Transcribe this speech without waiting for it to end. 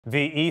The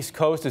East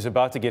Coast is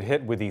about to get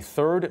hit with the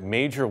third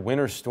major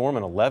winter storm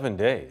in 11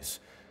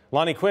 days.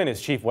 Lonnie Quinn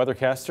is chief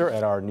weathercaster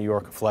at our New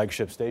York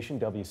flagship station,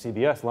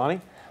 WCBS.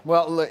 Lonnie?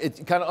 Well, it's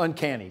kind of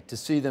uncanny to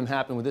see them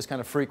happen with this kind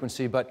of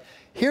frequency, but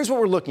here's what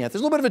we're looking at.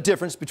 There's a little bit of a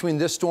difference between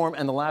this storm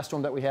and the last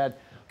storm that we had.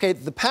 Okay,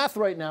 the path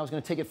right now is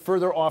going to take it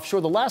further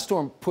offshore. The last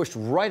storm pushed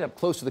right up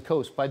close to the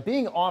coast. By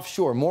being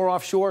offshore, more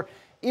offshore,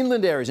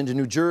 inland areas into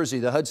New Jersey,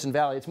 the Hudson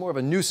Valley, it's more of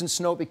a nuisance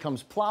snow. It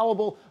becomes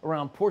plowable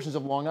around portions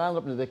of Long Island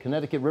up into the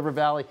Connecticut River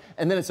Valley,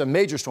 and then it's a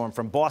major storm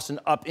from Boston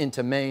up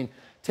into Maine.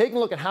 Taking a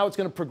look at how it's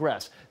going to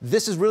progress.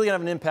 This is really going to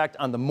have an impact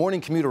on the morning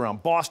commute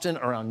around Boston,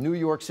 around New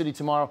York City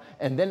tomorrow,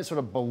 and then it sort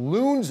of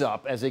balloons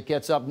up as it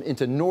gets up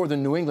into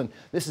northern New England.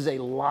 This is a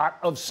lot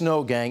of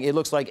snow, gang. It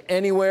looks like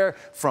anywhere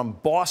from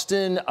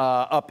Boston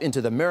up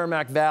into the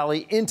Merrimack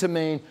Valley, into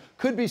Maine.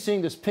 Could be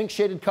seeing this pink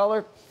shaded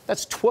color.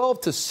 That's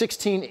 12 to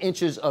 16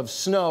 inches of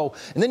snow.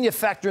 And then you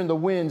factor in the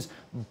winds.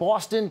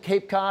 Boston,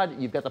 Cape Cod,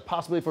 you've got the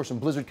possibility for some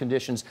blizzard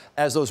conditions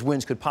as those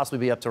winds could possibly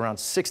be up to around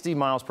 60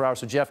 miles per hour.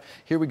 So, Jeff,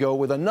 here we go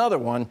with another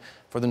one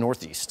for the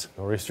Northeast.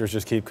 Nor'easters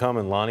just keep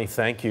coming. Lonnie,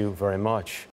 thank you very much.